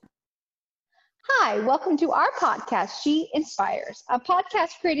Hi, welcome to our podcast, She Inspires, a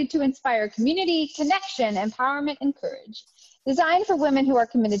podcast created to inspire community, connection, empowerment, and courage. Designed for women who are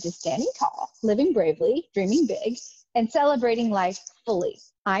committed to standing tall, living bravely, dreaming big, and celebrating life fully.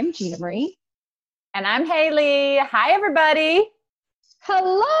 I'm Gina Marie. And I'm Haley. Hi, everybody.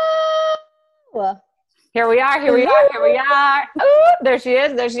 Hello. Here we are. Ooh, there she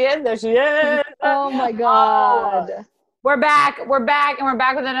is. Oh my God. Oh, we're back, and we're back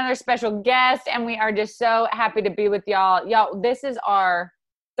with another special guest, and we are just so happy to be with y'all. Y'all, this is our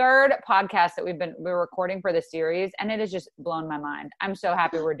third podcast that we're recording for the series, and it has just blown my mind. I'm so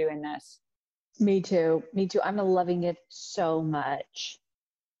happy we're doing this. Me too. I'm loving it so much.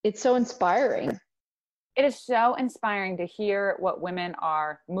 It's so inspiring. It is so inspiring to hear what women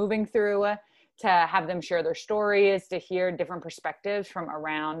are moving through, to have them share their stories, to hear different perspectives from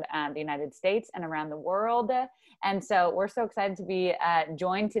around the United States and around the world. And so we're so excited to be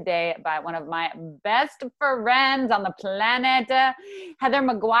joined today by one of my best friends on the planet. Heather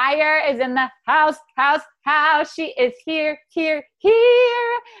McGuire is in the house. She is here.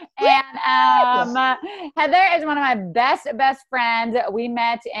 And Heather is one of my best friends. We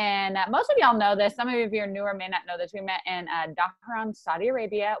met in, most of y'all know this, some of you are newer may not know this, we met in Dhahran, Saudi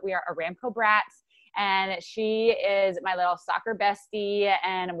Arabia. We are Aramco brats, and she is my little soccer bestie,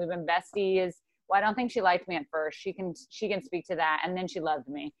 and we've been besties. Well, I don't think she liked me at first. She can speak to that. And then she loved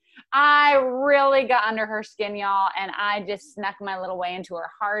me. I really got under her skin, y'all. And I just snuck my little way into her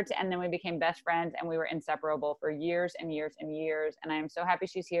heart. And then we became best friends, and we were inseparable for years and years and years. And I am so happy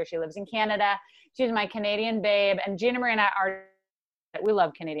she's here. She lives in Canada. She's my Canadian babe. And Gina Marie and we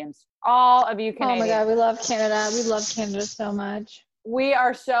love Canadians. All of you Canadians. Oh my God, we love Canada. We love Canada so much. We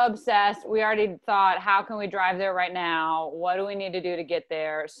are so obsessed. We already thought, how can we drive there right now? What do we need to do to get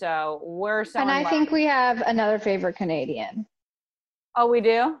there? So we're so. And I think we have another favorite Canadian. Oh, we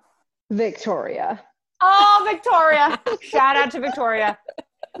do? Victoria. Oh, Victoria. Shout out to Victoria.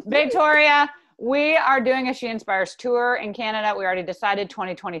 Victoria, we are doing a She Inspires tour in Canada. We already decided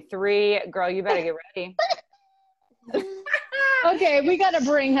 2023. Girl, you better get ready. Okay, we got to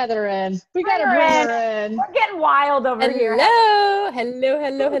bring Heather in. We got to bring her in. We're getting wild over here. Hello. What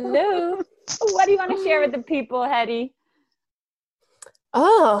do you want to share with the people, Hetty?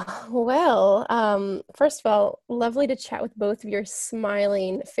 Oh, well, first of all, lovely to chat with both of your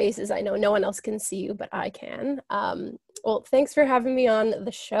smiling faces. I know no one else can see you, but I can. Well, thanks for having me on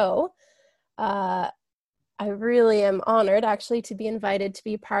the show. I really am honored, actually, to be invited to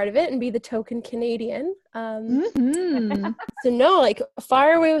be part of it and be the token Canadian. So no,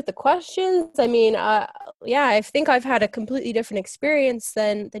 fire away with the questions. I mean, I think I've had a completely different experience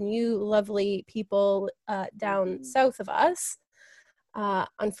than you lovely people down south of us.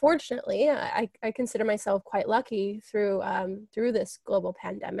 Unfortunately, I consider myself quite lucky through this global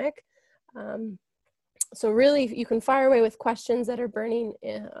pandemic. So really, you can fire away with questions that are burning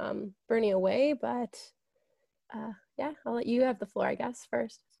away, but I'll let you have the floor, I guess,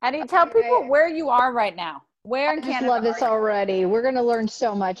 first. How do you tell people where you are right now? Where in Canada? I love this already. We're going to learn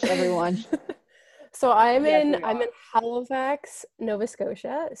so much, everyone. So I'm in Halifax, Nova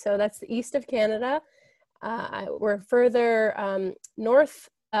Scotia. So that's the east of Canada. We're further north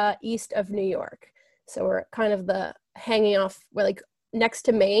east of New York. So we're kind of hanging off, next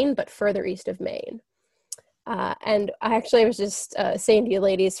to Maine, but further east of Maine. And I was just saying to you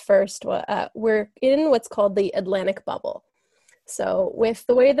ladies first, we're in what's called the Atlantic bubble. So with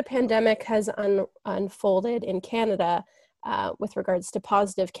the way the pandemic has unfolded in Canada, with regards to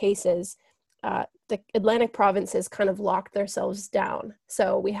positive cases, the Atlantic provinces kind of locked themselves down.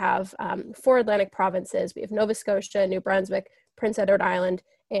 So we have 4 Atlantic provinces. We have Nova Scotia, New Brunswick, Prince Edward Island,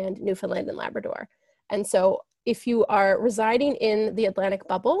 and Newfoundland and Labrador. And so if you are residing in the Atlantic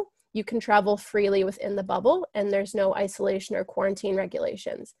bubble, you can travel freely within the bubble, and there's no isolation or quarantine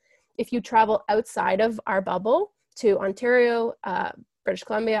regulations. If you travel outside of our bubble to Ontario, British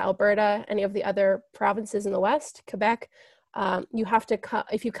Columbia, Alberta, any of the other provinces in the West, Quebec, you have to,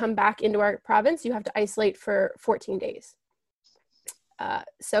 if you come back into our province, you have to isolate for 14 days.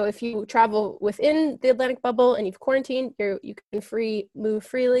 So if you travel within the Atlantic bubble and you've quarantined, you can move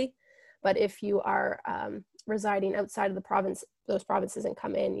freely. But if you are residing outside of the province, those provinces, and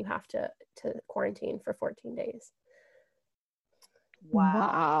come in, you have to quarantine for 14 days.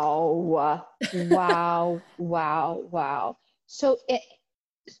 Wow. So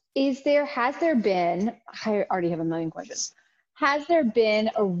has there been, I already have a million questions. Has there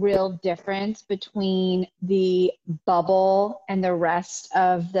been a real difference between the bubble and the rest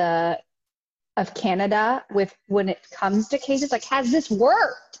of Canada when it comes to cases? Has this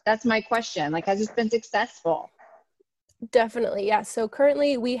worked? That's my question. Has this been successful? Definitely, yeah. So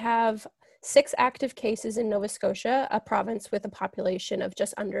currently we have 6 active cases in Nova Scotia, a province with a population of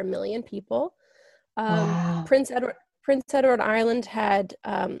just under 1 million people. Wow. Prince Edward Island had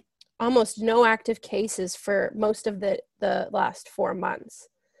almost no active cases for most of the last 4 months.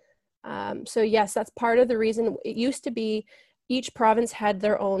 So yes, that's part of the reason. It used to be each province had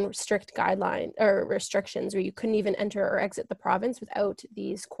their own strict guideline or restrictions where you couldn't even enter or exit the province without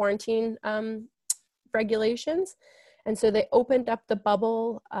these quarantine regulations. And so they opened up the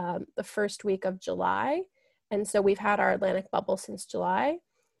bubble the first week of July. And so we've had our Atlantic bubble since July.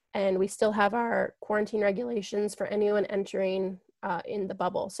 And we still have our quarantine regulations for anyone entering in the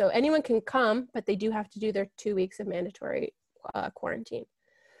bubble. So anyone can come, but they do have to do their 2 weeks of mandatory quarantine.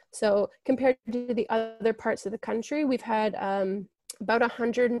 So compared to the other parts of the country, we've had about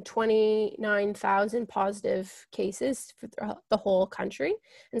 129,000 positive cases for the whole country.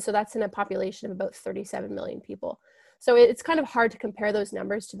 And so that's in a population of about 37 million people. So it's kind of hard to compare those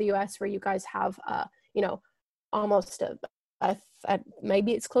numbers to the US, where you guys have, almost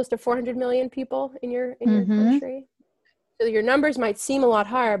maybe it's close to 400 million people in your country. So your numbers might seem a lot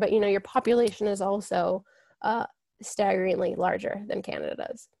higher, but your population is also staggeringly larger than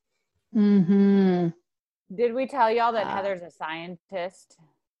Canada's. Did we tell y'all that Heather's a scientist?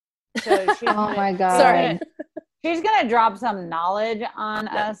 So she's oh my God. Sorry. She's going to drop some knowledge on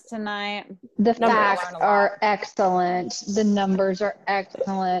us tonight. The facts are excellent. The numbers are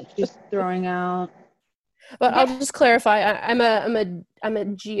excellent. She's throwing out. But I'll just clarify. I'm a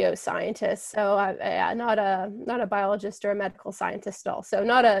geoscientist, so not a biologist or a medical scientist at all. So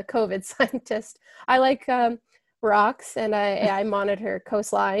not a COVID scientist. I like rocks, and I monitor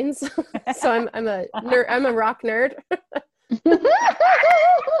coastlines. So I'm a nerd. I'm a rock nerd. I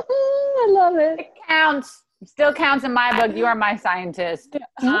love it. It counts. Still counts in my book. You are my scientist.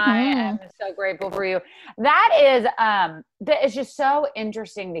 I am so grateful for you. That is just so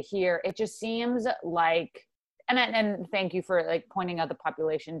interesting to hear. It just seems like, and thank you for like pointing out the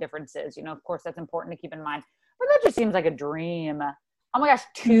population differences. Of course, that's important to keep in mind. But that just seems like a dream. Oh my gosh,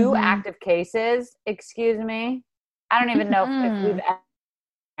 2 active cases. Excuse me. I don't even know if we've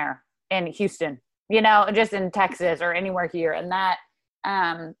ever in Houston, just in Texas or anywhere here. And that,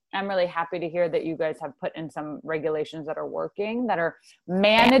 I'm really happy to hear that you guys have put in some regulations that are working, that are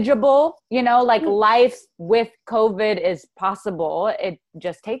manageable, like life with COVID is possible. It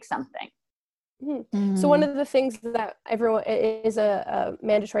just takes something. So one of the things that everyone is a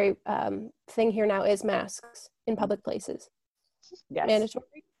mandatory thing here now is masks in public places. Yes.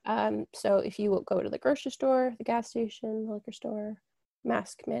 Mandatory. So if you go to the grocery store, the gas station, the liquor store,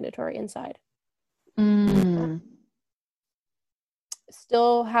 mask mandatory inside.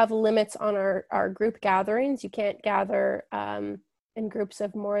 Still have limits on our group gatherings. You can't gather in groups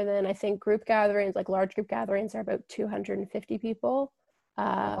of more than, I think group gatherings, like large group gatherings, are about 250 people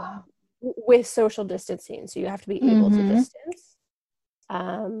with social distancing. So you have to be able to distance.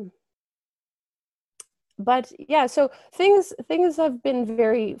 But yeah, so things have been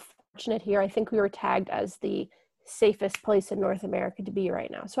very fortunate here. I think we were tagged as the safest place in North America to be right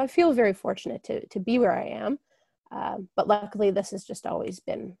now. So I feel very fortunate to be where I am. But luckily, this has just always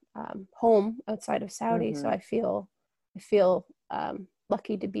been home outside of Saudi. So I feel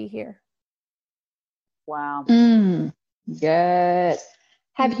lucky to be here. Wow. Yes.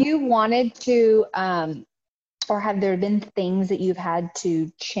 Have you wanted to, or have there been things that you've had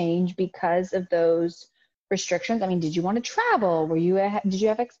to change because of those restrictions? I mean, did you want to travel? Did you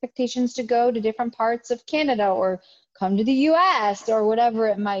have expectations to go to different parts of Canada or come to the US or whatever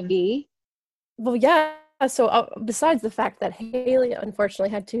it might be? Well, yeah. So besides the fact that Haley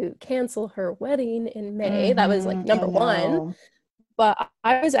unfortunately had to cancel her wedding in May, that was like number one. But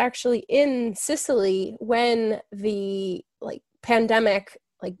I was actually in Sicily when the pandemic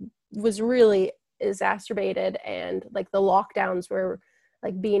was really exacerbated and the lockdowns were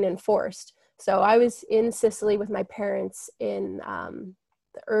being enforced. So I was in Sicily with my parents in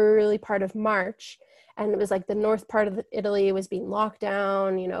the early part of March, and it was the north part of Italy was being locked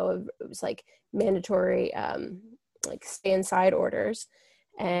down. It was mandatory stay inside orders,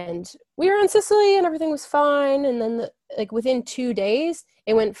 and we were in Sicily and everything was fine. And then within 2 days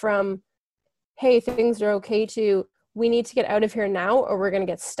it went from, hey, things are okay, to we need to get out of here now or we're going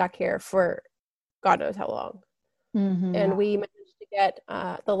to get stuck here for God knows how long. And we managed to get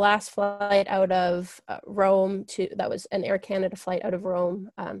the last flight out of Rome that was an Air Canada flight out of Rome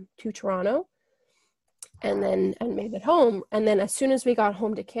to Toronto, and made it home. And then as soon as we got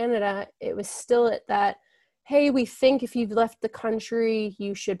home to Canada, it was still at that, hey, we think if you've left the country,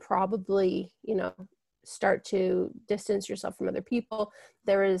 you should probably, start to distance yourself from other people.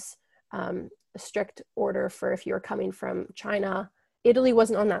 There is a strict order for if you're coming from China. Italy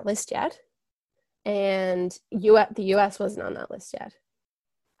wasn't on that list yet, and the US wasn't on that list yet.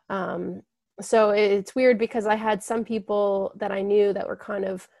 So it's weird because I had some people that I knew that were kind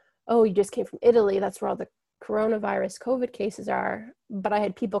of, oh, you just came from Italy, that's where all the coronavirus COVID cases are. But I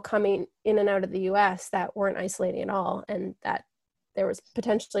had people coming in and out of the US that weren't isolating at all, and that there was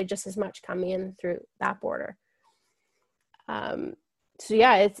potentially just as much coming in through that border. So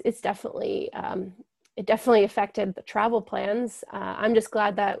yeah, it's definitely, it definitely affected the travel plans. I'm just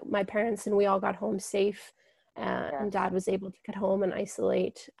glad that my parents and we all got home safe, and Dad was able to get home and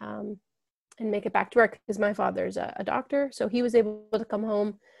isolate and make it back to work, because my father's a doctor. So he was able to come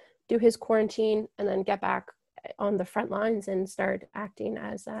home, do his quarantine, and then get back on the front lines and start acting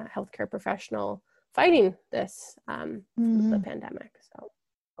as a healthcare professional fighting this, the pandemic. So.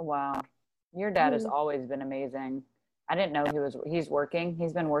 Wow. Your dad has always been amazing. I didn't know he's working.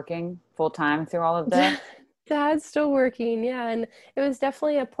 He's been working full time through all of this. Dad's still working. Yeah. And it was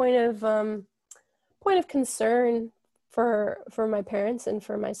definitely a point of concern for my parents and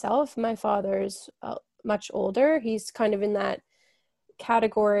for myself. My father's much older. He's kind of in that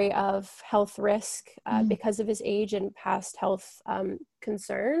category of health risk because of his age and past health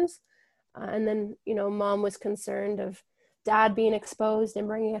concerns. And then, Mom was concerned of Dad being exposed and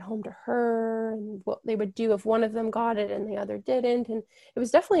bringing it home to her, and what they would do if one of them got it and the other didn't. And it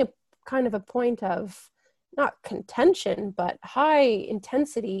was definitely a kind of a point of not contention, but high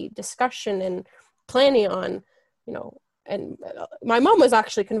intensity discussion and planning on, and my mom was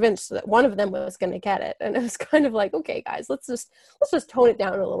actually convinced that one of them was going to get it. And it was kind of like, okay, guys, let's just tone it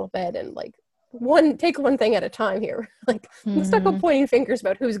down a little bit and take one thing at a time here. Let's not go pointing fingers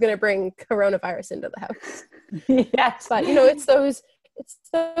about who's going to bring coronavirus into the house. Yes. But it's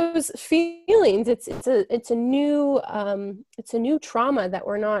those feelings. It's a new trauma that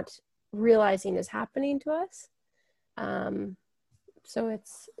we're not realizing is happening to us. So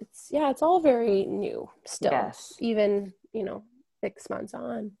it's all very new still, yes. Even 6 months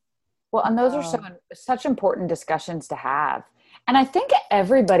on. Well, and those are such important discussions to have. And I think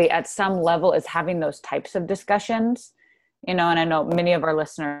everybody at some level is having those types of discussions, and I know many of our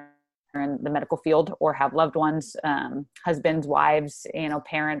listeners are in the medical field or have loved ones, husbands, wives,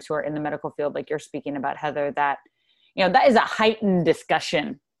 parents who are in the medical field, like you're speaking about, Heather, that, that is a heightened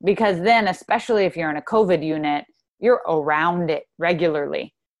discussion, because then, especially if you're in a COVID unit, you're around it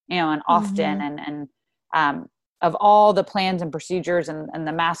regularly, and often, and of all the plans and procedures and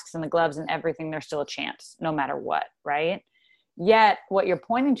the masks and the gloves and everything, there's still a chance no matter what. Right. Yet what you're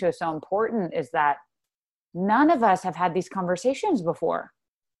pointing to is so important, is that none of us have had these conversations before.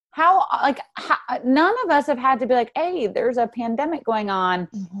 None of us have had to be like, hey, there's a pandemic going on,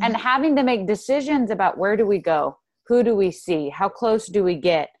 and having to make decisions about where do we go? Who do we see? How close do we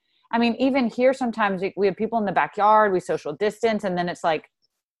get? I mean, even here, sometimes we have people in the backyard, we social distance, and then it's like,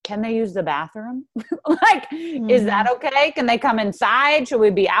 can they use the bathroom? Is that okay? Can they come inside? Should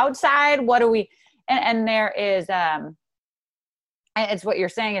we be outside? What do we, and there is, it's what you're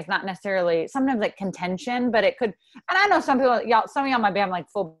saying. It's not necessarily sometimes contention, but it could, and I know some of y'all might be having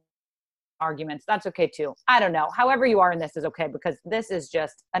full arguments. That's okay too. I don't know. However you are in this is okay, because this is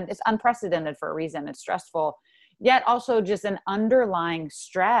just, it's unprecedented for a reason. It's stressful, yet also just an underlying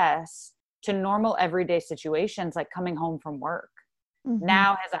stress to normal everyday situations, like coming home from work.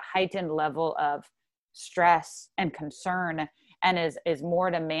 Now has a heightened level of stress and concern, and is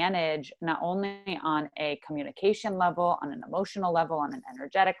more to manage, not only on a communication level, on an emotional level, on an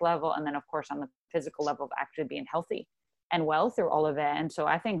energetic level, and then of course on the physical level of actually being healthy and well through all of it. And so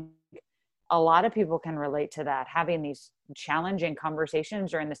I think a lot of people can relate to that, having these challenging conversations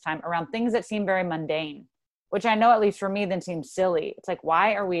during this time around things that seem very mundane, which I know, at least for me, then seems silly. It's like,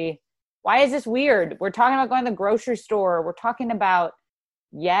 why is this weird? We're talking about going to the grocery store. We're talking about,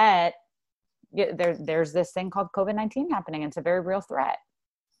 yet there's this thing called COVID-19 happening. It's a very real threat.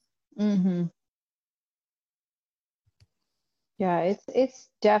 Yeah, it's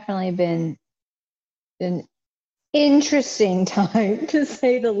definitely been an interesting time, to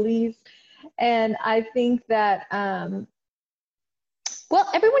say the least. And I think that, everyone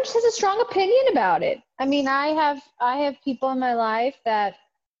just has a strong opinion about it. I mean, I have people in my life that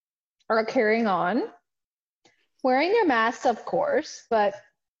are carrying on, wearing their masks, of course, but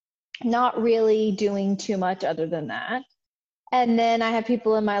not really doing too much other than that. And then I have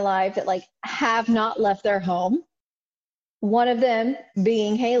people in my life that have not left their home. One of them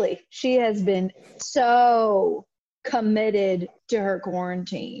being Haley. She has been so committed to her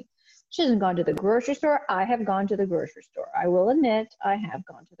quarantine. She hasn't gone to the grocery store. I have gone to the grocery store. I will admit, I have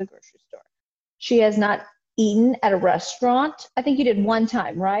gone to the grocery store. She has not eaten at a restaurant. I think you did one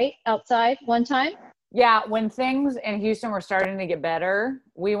time, right? Outside one time? Yeah, when things in Houston were starting to get better,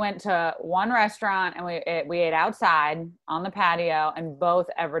 we went to one restaurant and we ate outside on the patio, and both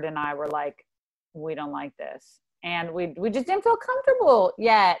Everett and I were like, we don't like this. And we just didn't feel comfortable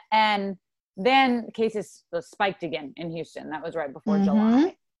yet. And then cases spiked again in Houston. That was right before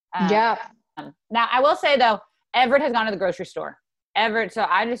July. Yeah. Now, I will say, though, Everett has gone to the grocery store. Everett, so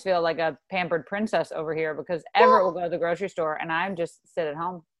I just feel like a pampered princess over here because Everett will go to the grocery store and I just sit at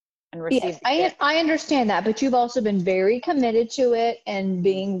home and receive. Yes, I understand that, but you've also been very committed to it and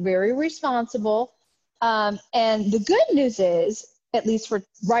being very responsible. And the good news is, at least for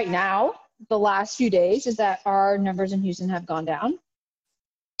right now, the last few days, is that our numbers in Houston have gone down,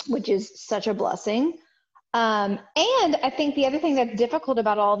 which is such a blessing. And I think the other thing that's difficult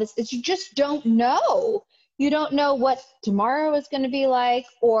about all this is you just don't know. You don't know what tomorrow is going to be like,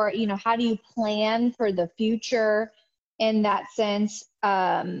 or, you know, how do you plan for the future in that sense?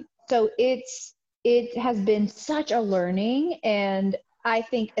 So it has been such a learning, and I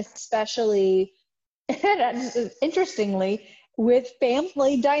think especially, interestingly, with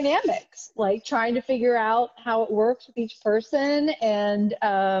family dynamics, like trying to figure out how it works with each person and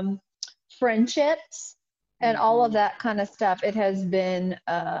friendships and all of that kind of stuff. It has been,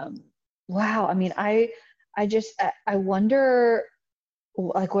 wow. I mean, I wonder,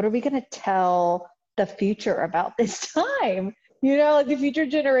 like, what are we going to tell the future about this time? You know, like the future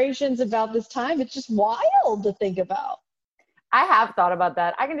generations about this time. It's just wild to think about. I have thought about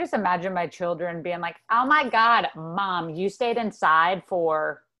that. I can just imagine my children being like, oh my God, Mom, you stayed inside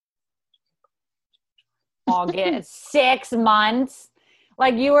for August, 6 months.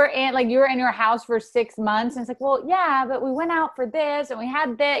 Like you were in your house for 6 months. And it's like, well, yeah, but we went out for this and we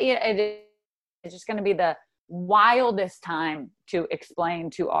had that. You know, it's just going to be the wildest time to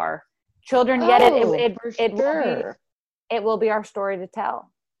explain to our children. Yet it will be our story to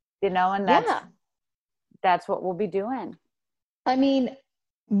tell, you know, and that's what we'll be doing. I mean,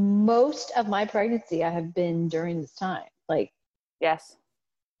 most of my pregnancy, I have been during this time. Like, yes,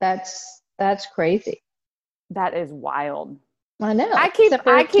 that's crazy. That is wild. I know. I keep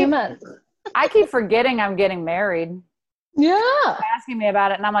 2 months. I keep forgetting I'm getting married. Yeah. They're asking me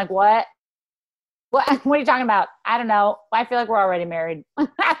about it, and I'm like, what? What are you talking about? I don't know. I feel like we're already married.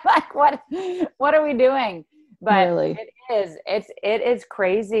 Like, what are we doing? But really? it is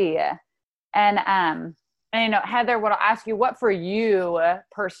crazy. And you know, Heather, what I'll ask you, what for you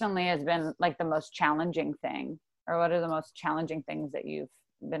personally has been like the most challenging thing, or what are the most challenging things that you've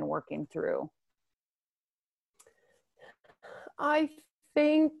been working through? I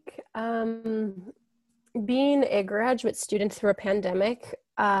think being a graduate student through a pandemic,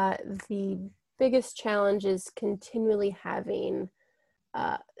 the biggest challenge is continually having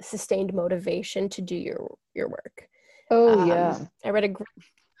sustained motivation to do your work. Oh, yeah. I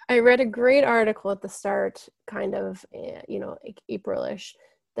read a great article at the start, kind of, you know, like April-ish,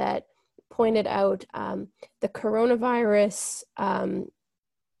 that pointed out the coronavirus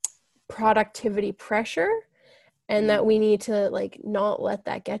productivity pressure, and that we need to like not let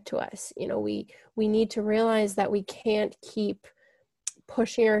that get to us. You know, we need to realize that we can't keep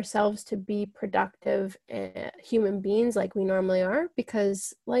pushing ourselves to be productive human beings like we normally are,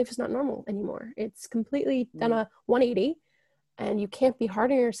 because life is not normal anymore. It's completely done a 180. And you can't be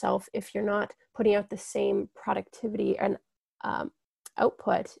hard on yourself if you're not putting out the same productivity and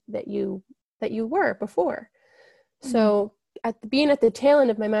output that you were before. Mm-hmm. So being at the tail end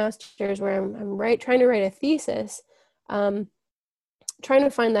of my master's, where I'm trying to write a thesis, trying to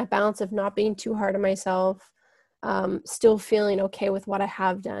find that balance of not being too hard on myself, still feeling okay with what I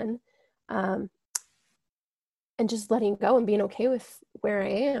have done, and just letting go and being okay with where I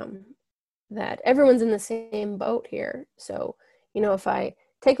am. That everyone's in the same boat here. So, you know, if I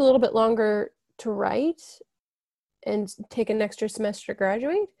take a little bit longer to write and take an extra semester to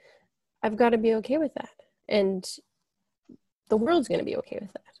graduate, I've got to be okay with that. And the world's going to be okay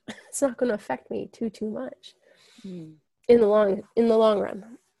with that. It's not going to affect me too much in the long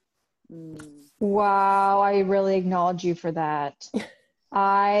run. Wow, I really acknowledge you for that.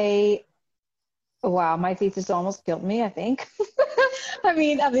 Wow, my thesis almost killed me, I think. I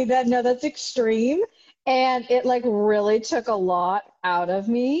mean that's extreme. And it like really took a lot out of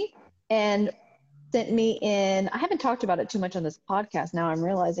me and sent me in. I haven't talked about it too much on this podcast. Now I'm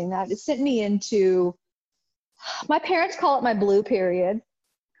realizing that it sent me into, my parents call it my blue period.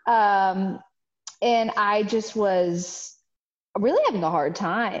 And I just was really having a hard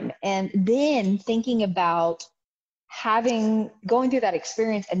time. And then thinking about going through that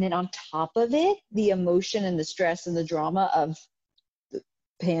experience, and then on top of it, the emotion and the stress and the drama of the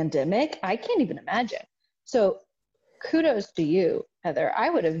pandemic, I can't even imagine. So kudos to you Heather. I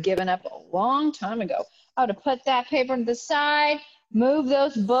would have given up a long time ago. I would have put that paper to the side, moved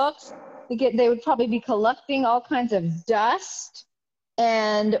those books. They would probably be collecting all kinds of dust.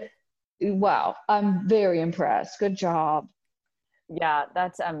 And wow, I'm very impressed. Good job. Yeah,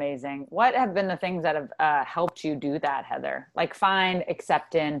 that's amazing. What have been the things that have helped you do that, Heather? Like find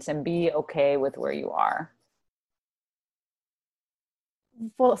acceptance and be okay with where you are.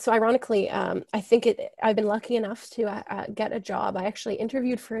 Well, so ironically, I think I've been lucky enough to get a job. I actually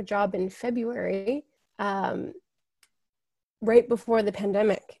interviewed for a job in February, right before the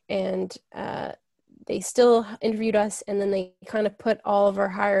pandemic, and they still interviewed us, and then they kind of put all of our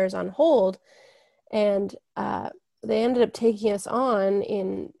hires on hold, and they ended up taking us on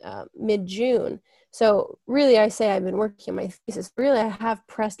in mid-June. So really, I say I've been working on my thesis. Really, I have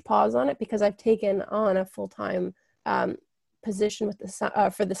pressed pause on it because I've taken on a full-time position with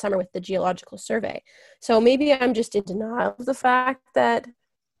for the summer with the Geological Survey. So maybe I'm just in denial of the fact that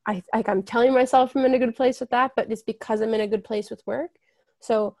I'm telling myself I'm in a good place with that, but it's because I'm in a good place with work.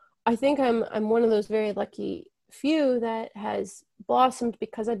 So I think I'm one of those very lucky few that has blossomed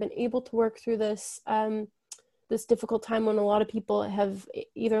because I've been able to work through this this difficult time when a lot of people have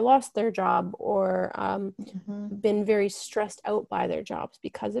either lost their job or been very stressed out by their jobs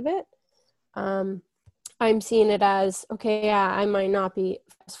because of it. I'm seeing it as, okay, yeah, I might not be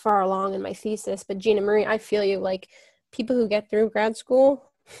as far along in my thesis, but Gina Marie, I feel you. Like, people who get through grad school,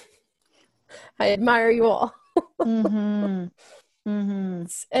 I admire you all. And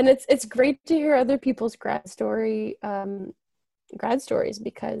it's great to hear other people's grad stories,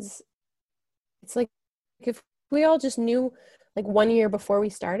 because it's like, if we all just knew like 1 year before we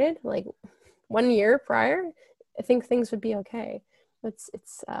started, like 1 year prior, I think things would be okay. It's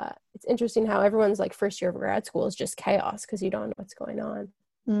interesting how everyone's like first year of grad school is just chaos because you don't know what's going on.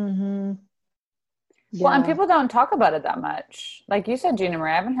 Yeah. Well, and people don't talk about it that much. Like you said, Gina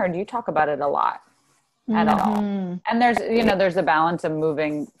Marie, I haven't heard you talk about it a lot at all. And there's a balance of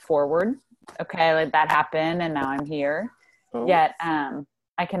moving forward. Okay, like that happened and now I'm here. Yet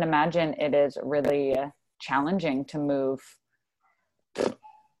I can imagine it is really challenging to move.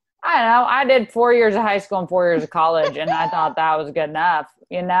 I don't know. I did 4 years of high school and 4 years of college, and I thought that was good enough,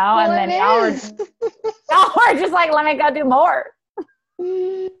 you know? Well, and then y'all were just like, let me go do more.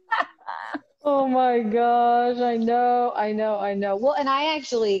 Oh my gosh. I know. Well, and I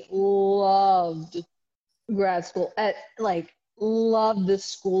actually loved grad school. Loved the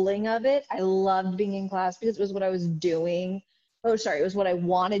schooling of it. I loved being in class because it was what I was doing. It was what I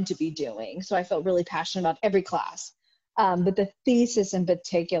wanted to be doing. So I felt really passionate about every class. But the thesis in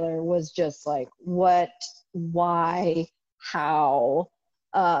particular was just like, what, why, how,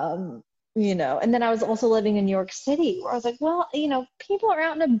 and then I was also living in New York City where I was like, well, people are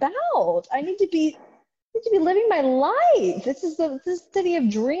out and about. I need to be living my life. This is the city of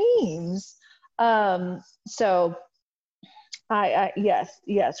dreams. So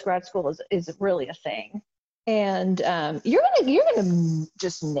yes, grad school is really a thing. And you're gonna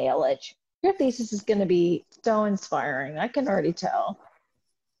just nail it. Your thesis is going to be so inspiring. I can already tell.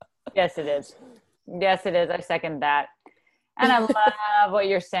 Yes, it is. I second that. And I love what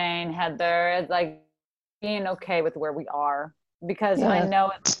you're saying, Heather. It's like being okay with where we are, because I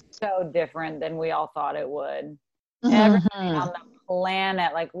know it's so different than we all thought it would. Everybody on the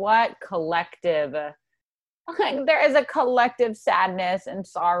planet, like what collective, like there is a collective sadness and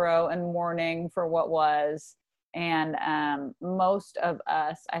sorrow and mourning for what was. And most of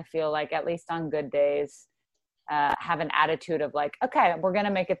us, I feel like, at least on good days, have an attitude of like, okay, we're going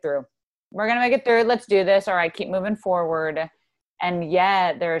to make it through. Let's do this. All right, keep moving forward. And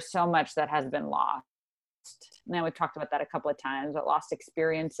yet there's so much that has been lost. Now we've talked about that a couple of times, but lost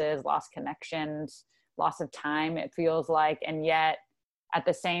experiences, lost connections, loss of time, it feels like. And yet at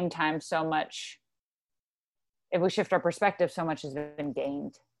the same time, so much, if we shift our perspective, so much has been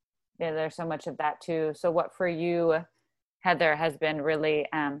gained. Yeah, there's so much of that too. So what for you, Heather, has been really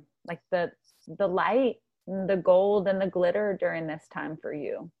like the light, the gold and the glitter during this time for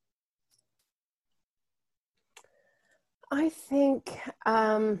you? I think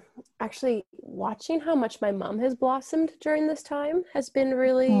actually watching how much my mom has blossomed during this time has been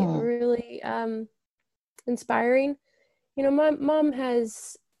really inspiring. My mom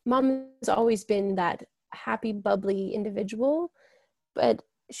has always been that happy, bubbly individual, but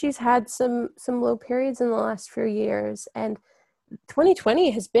she's had some low periods in the last few years, and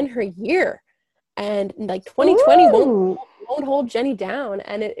 2020 has been her year, and like 2020 won't hold Jenny down,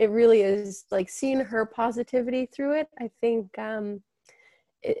 and it really is like seeing her positivity through it. I think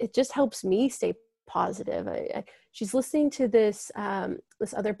it just helps me stay positive. She's listening to this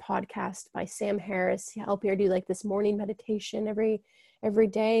this other podcast by Sam Harris. He helped her do like this morning meditation every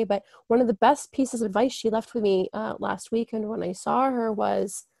day. But one of the best pieces of advice she left with me last weekend when I saw her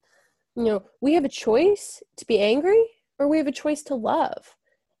was, we have a choice to be angry or we have a choice to love.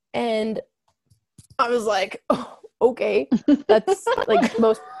 And I was like, oh, okay, that's like the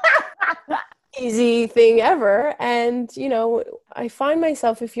most easy thing ever. And I find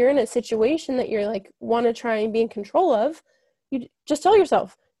myself, if you're in a situation that you're like want to try and be in control of, you just tell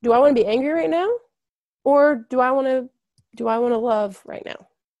yourself, do I want to be angry right now, or do I want to love right now?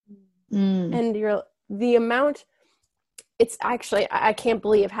 And the amount, it's actually, I can't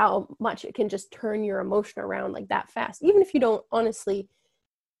believe how much it can just turn your emotion around like that fast, even if you don't honestly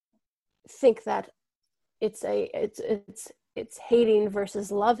think that it's hating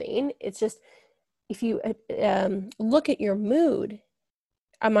versus loving. It's just, if you look at your mood,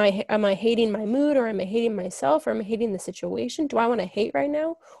 am I hating my mood, or am I hating myself, or am I hating the situation? Do I want to hate right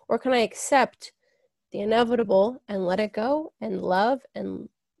now, or can I accept the inevitable and let it go and love, and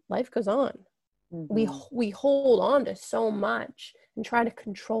life goes on? We hold on to so much and try to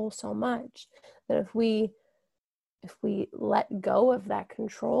control so much that if we let go of that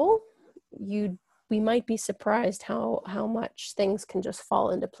control, we might be surprised how much things can just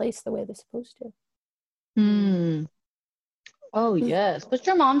fall into place the way they're supposed to. Oh, yes. What's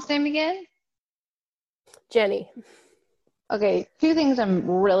your mom's name again? Jenny. Okay, two things I'm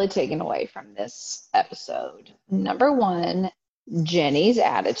really taking away from this episode. Number one, Jenny's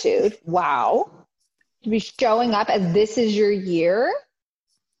attitude. Wow. To be showing up as this is your year.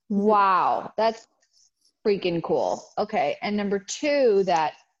 Wow. That's freaking cool. Okay. And number two,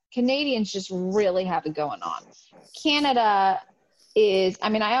 that Canadians just really have it going on. Canada is,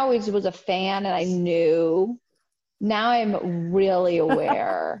 I always was a fan and I knew. Now I'm really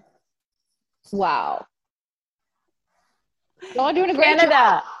aware. Wow. Y'all are doing a great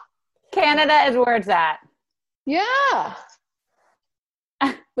job. Canada is where it's at. Yeah.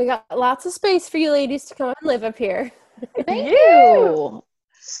 We got lots of space for you ladies to come and live up here. Thank you.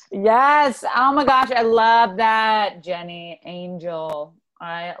 Yes. Oh my gosh. I love that. Jenny Angel.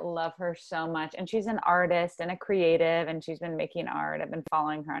 I love her so much. And she's an artist and a creative, and she's been making art. I've been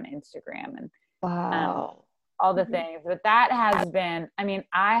following her on Instagram and wow. All the things. But that has been,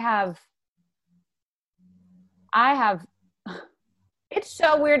 I have, it's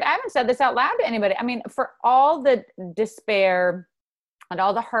so weird. I haven't said this out loud to anybody. For all the despair and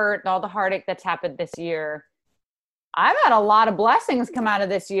all the hurt and all the heartache that's happened this year, I've had a lot of blessings come out of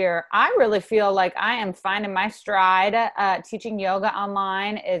this year. I really feel like I am finding my stride. Teaching yoga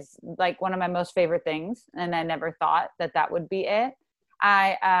online is like one of my most favorite things. And I never thought that would be it.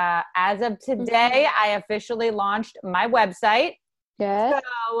 As of today, I officially launched my website. Yes.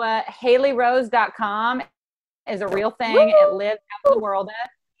 So HaleyRose.com is a real thing. Woo! It lives out in the world.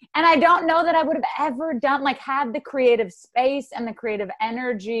 And I don't know that I would have ever had the creative space and the creative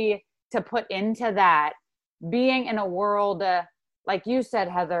energy to put into that. Being in a world, like you said,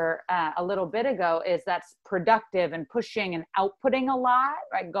 Heather, a little bit ago, that's productive and pushing and outputting a lot,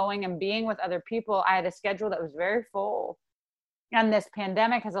 right? Going and being with other people. I had a schedule that was very full. And this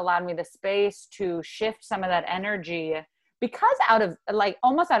pandemic has allowed me the space to shift some of that energy, because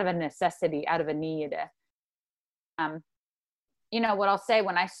almost out of a necessity, out of a need. What I'll say,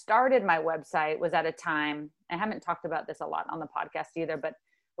 when I started my website was at a time, I haven't talked about this a lot on the podcast either, but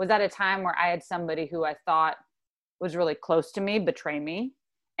was at a time where I had somebody who I thought was really close to me betray me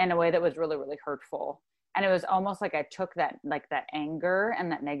in a way that was really, really hurtful. And it was almost like I took that anger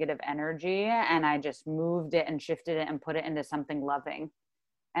and that negative energy, and I just moved it and shifted it and put it into something loving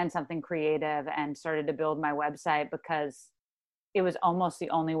and something creative, and started to build my website, because it was almost the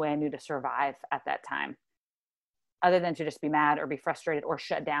only way I knew to survive at that time, other than to just be mad or be frustrated or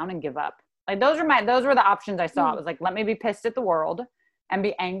shut down and give up. Like those were the options I saw. It was like, let me be pissed at the world and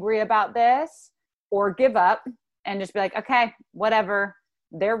be angry about this, or give up and just be like, okay, whatever.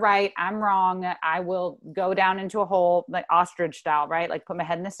 They're right. I'm wrong. I will go down into a hole, like ostrich style, right? Like put my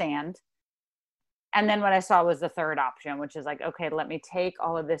head in the sand. And then what I saw was the third option, which is like, okay, let me take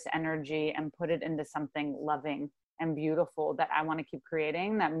all of this energy and put it into something loving and beautiful that I want to keep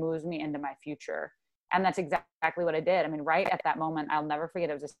creating, that moves me into my future. And that's exactly what I did. Right at that moment, I'll never forget.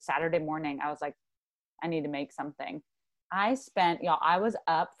 It was a Saturday morning. I was like, I need to make something. I was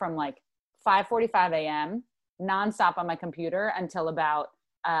up from like 5:45 a.m. nonstop on my computer until about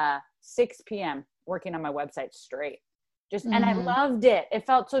 6 p.m. working on my website straight. And I loved it. It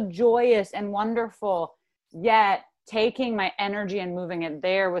felt so joyous and wonderful. Yet taking my energy and moving it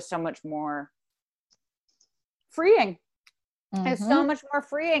there was so much more freeing. It's so much more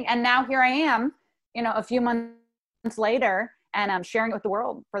freeing. And now here I am a few months later, and I'm sharing it with the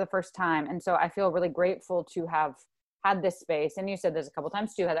world for the first time. And so I feel really grateful to have had this space. And you said this a couple of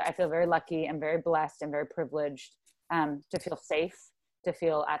times too, Heather. I feel very lucky and very blessed and very privileged to feel safe, to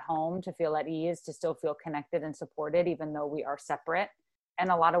feel at home, to feel at ease, to still feel connected and supported, even though we are separate in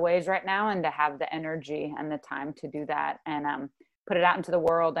a lot of ways right now, and to have the energy and the time to do that and put it out into the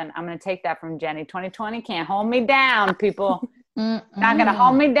world. And I'm going to take that from Jenny. 2020 can't hold me down, people. Not going to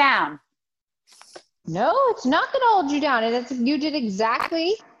hold me down. No, it's not going to hold you down. And you did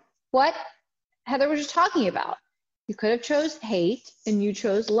exactly what Heather was just talking about. You could have chose hate and you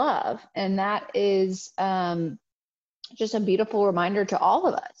chose love. And that is just a beautiful reminder to all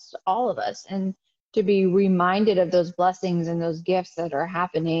of us, and to be reminded of those blessings and those gifts that are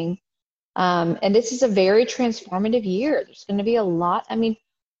happening. And this is a very transformative year. There's going to be a lot. I mean,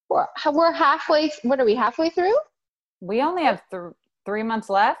 we're halfway. What are we, halfway through? We only have 3 months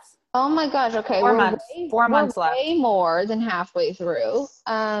left. Oh my gosh. Okay. 4 months. 4 months left. Way more than halfway through.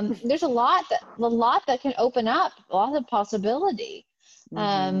 There's a lot that can open up, a lot of possibility.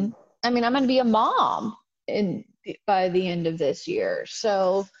 I mean, I'm going to be a mom by the end of this year.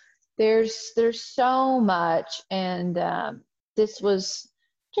 So there's so much. And this was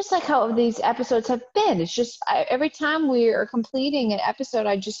just like how these episodes have been. It's just every time we are completing an episode,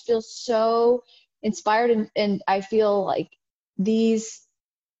 I just feel so inspired. And I feel like this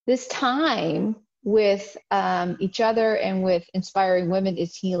time with each other and with inspiring women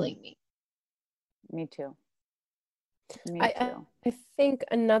is healing me. Me too. I think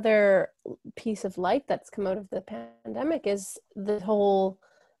another piece of light that's come out of the pandemic is the whole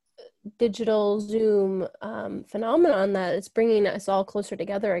digital Zoom phenomenon that it's bringing us all closer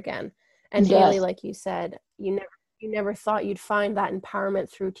together again. And Yes. Haley, like you said, you never thought you'd find that empowerment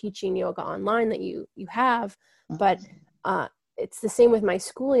through teaching yoga online that you have, but it's the same with my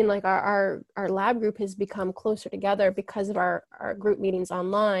schooling. Like our lab group has become closer together because of our group meetings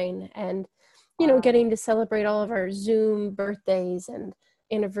online, and getting to celebrate all of our Zoom birthdays and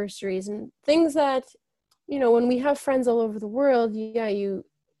anniversaries and things that, when we have friends all over the world, you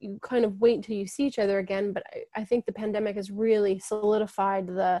kind of wait until you see each other again. But I think the pandemic has really solidified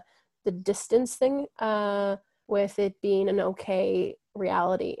the distance thing with it being an okay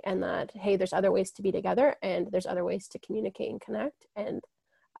reality, and that, hey, there's other ways to be together and there's other ways to communicate and connect, and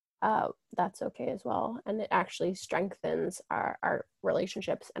that's okay as well. And it actually strengthens our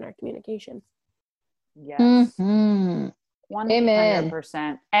relationships and our communication. Yes. 100%.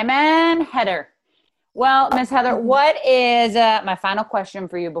 Amen, Heather. Well, Miss Heather, what is my final question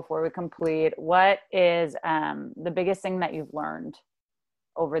for you before we complete? What is the biggest thing that you've learned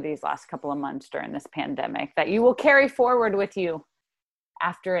over these last couple of months during this pandemic that you will carry forward with you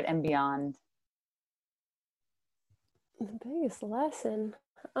after it and beyond? The biggest lesson,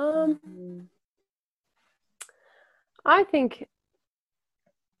 I think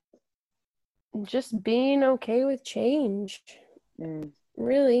just being okay with change.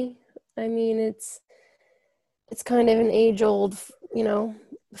 Really. I mean, it's kind of an age-old,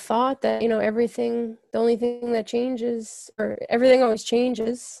 thought that, everything, the only thing that changes, or everything always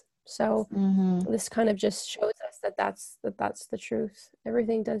changes. So this kind of just shows us that that's the truth.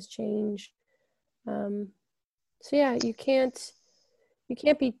 Everything does change. So yeah, you can't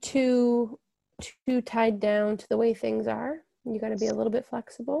be too tied down to the way things are. You got to be a little bit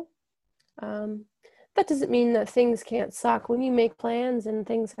flexible. That doesn't mean that things can't suck. When you make plans and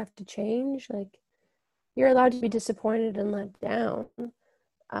things have to change, like, you're allowed to be disappointed and let down,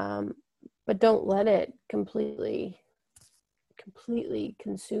 but don't let it completely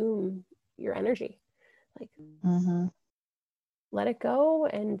consume your energy. Like, let it go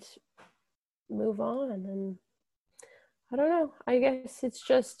and move on. And I don't know, I guess it's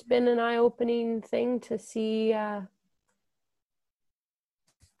just been an eye-opening thing to see.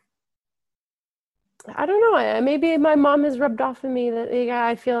 I don't know. Maybe my mom has rubbed off on me that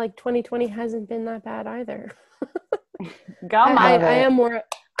I feel like 2020 hasn't been that bad either. I am more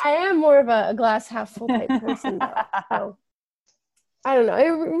of a glass half full type person though. So I don't know. It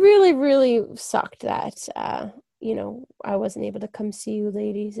really, really sucked that I wasn't able to come see you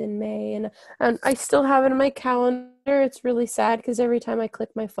ladies in May, and I still have it in my calendar. It's really sad because every time I click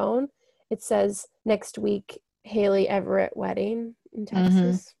my phone, it says next week Haley Everett wedding in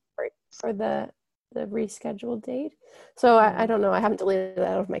Texas for the rescheduled date. So I don't know. I haven't deleted that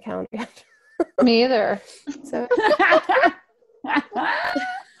out of my calendar yet. Me either. So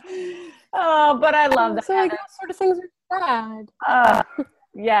oh, but I love that. So like, those sort of things are sad.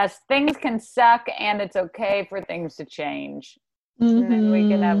 Yes, things can suck, and it's okay for things to change. And we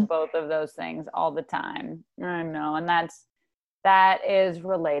can have both of those things all the time. I know, and that is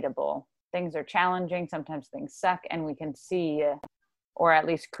relatable. things are challenging, sometimes things suck, and we can see or at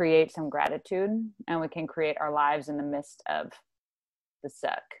least create some gratitude, and we can create our lives in the midst of the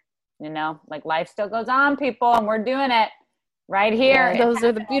suck. You know, like life still goes on, people, and we're doing it right here. Yeah, those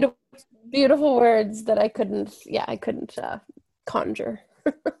are the beautiful, beautiful words that I couldn't conjure.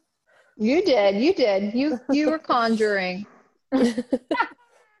 You did. You were conjuring.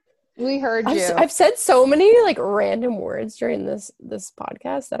 We heard you. I've said so many like random words during this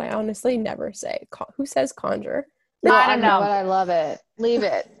podcast that I honestly never say. Who says conjure? No, I don't know, but I love it. Leave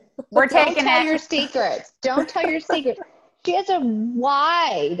it. We're taking Don't tell your secrets. Don't tell your secrets. She has a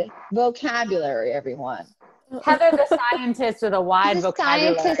wide vocabulary, everyone. Heather, the scientist with a wide She's a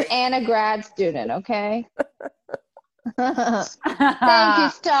vocabulary. scientist and a grad student, okay? Thank you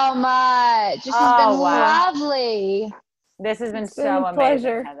so much. This has been lovely. This has been It's so been a amazing,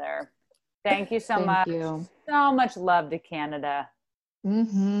 pleasure. Heather. Thank you so Thank much. you. So much love to Canada.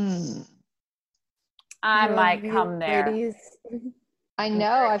 Mm-hmm. I might come there. Ladies. I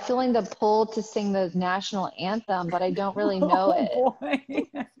know. I'm feeling the pull to sing the national anthem, but I don't really know it. Oh boy.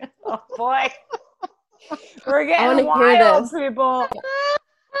 Oh boy. We're I getting wanna hear wild, this. people.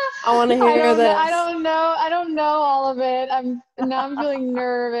 I want to hear this. I don't know all of it. I'm feeling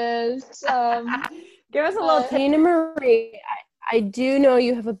nervous. Give us a little tip. Tina Marie, I do know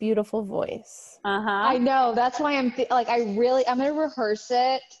you have a beautiful voice. I know. That's why I'm I'm gonna rehearse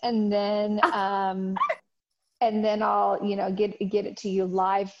it and then I'll get it to you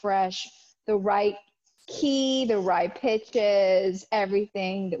live, fresh, the right key, the right pitches,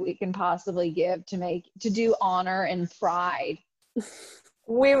 everything that we can possibly give to do honor and pride.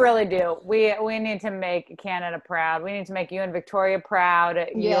 We really do. We need to make Canada proud. We need to make you and Victoria proud.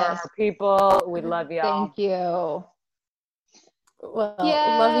 Yes. You're our people. We love y'all. Thank you. Well,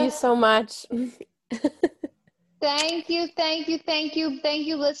 love you so much. Thank you,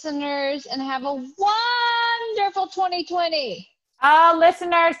 listeners, and have a wonderful 2020.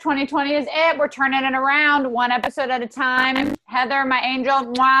 Listeners, 2020 is it. We're turning it around one episode at a time. Heather, my angel,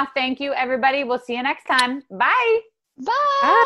 mwah, thank you, everybody. We'll see you next time. Bye. Bye.